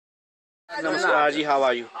Namaskar ji, how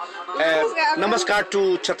are you? Namaskar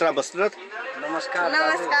to Chhatra Basnet.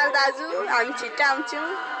 नमस्कार दाजु हामी छिट्टा आउँछौँ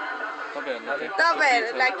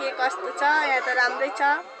तपाईहरुलाई के कस्तो छ यहाँ त राम्रै छ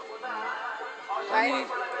अनि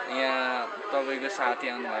यहाँ तपाईको साथी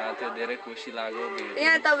आउनु भएको थियो धेरै खुसी लाग्यो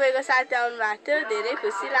यहाँ तपाईको साथी आउनु भएको थियो धेरै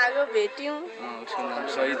खुसी लाग्यो भेट्यौं उसको नाम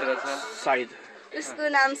शहीद रहेछ Shahid. उसको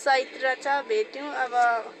नाम शहीद रहेछ भेट्यौं अब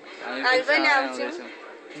हामी पनि आउँछौँ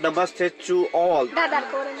Namaste to all.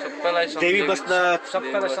 Devi Basnet,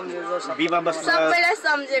 Bima Basnet, सबैलाई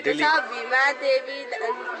सम्झेको छ भीमा देवी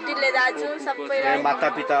दिले दाजु सबैलाई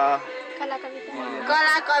Mata Pita.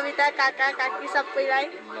 कला कविता काका काकी सबैलाई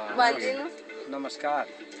भन्दिनु नमस्कार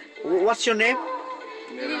What's your name?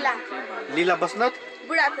 Leela Leela Basnet?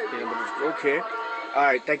 Budhathoki Okay.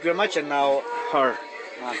 Alright, thank you very much. And now her.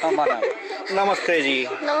 Namaste ji.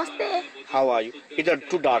 नमस्ते How are you? It's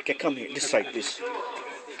too dark. Come here, this side, please.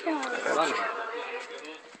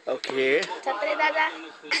 Okay. Chhatre दादा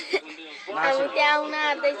हामी त्यहाँ आउन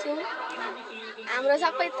आउँदैछौँ हाम्रो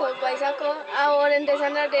सबै थोक भइसक्यो अब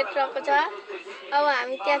ओरिएन्टेसन र डेट रहेको छ अब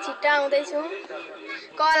हामी त्यहाँ छिट्टो आउँदैछौँ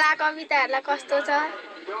कला कविताहरूलाई कस्तो छ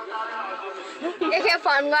एकखेप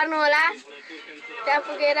फोन गर्नु होला त्यहाँ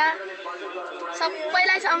पुगेर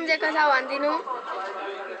सबैलाई सम्झेको छ भनिदिनु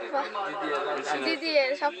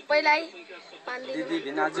दिदीहरू सबैलाई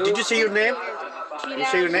Did you say your name? You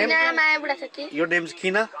say your name? Maya Budhathoki Your name is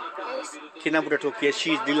Khina? Khina Budhathoki.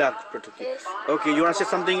 She is Leela Budhathoki. Yes. Okay, you want to say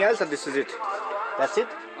something else or this is it? That's it?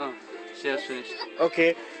 she has finished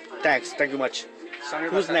Okay, thanks. Thank you much.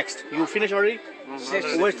 Who's next? You finished already?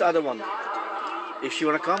 Where's the other one? If she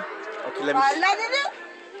want to come? Okay, let me...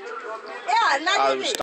 I'll start.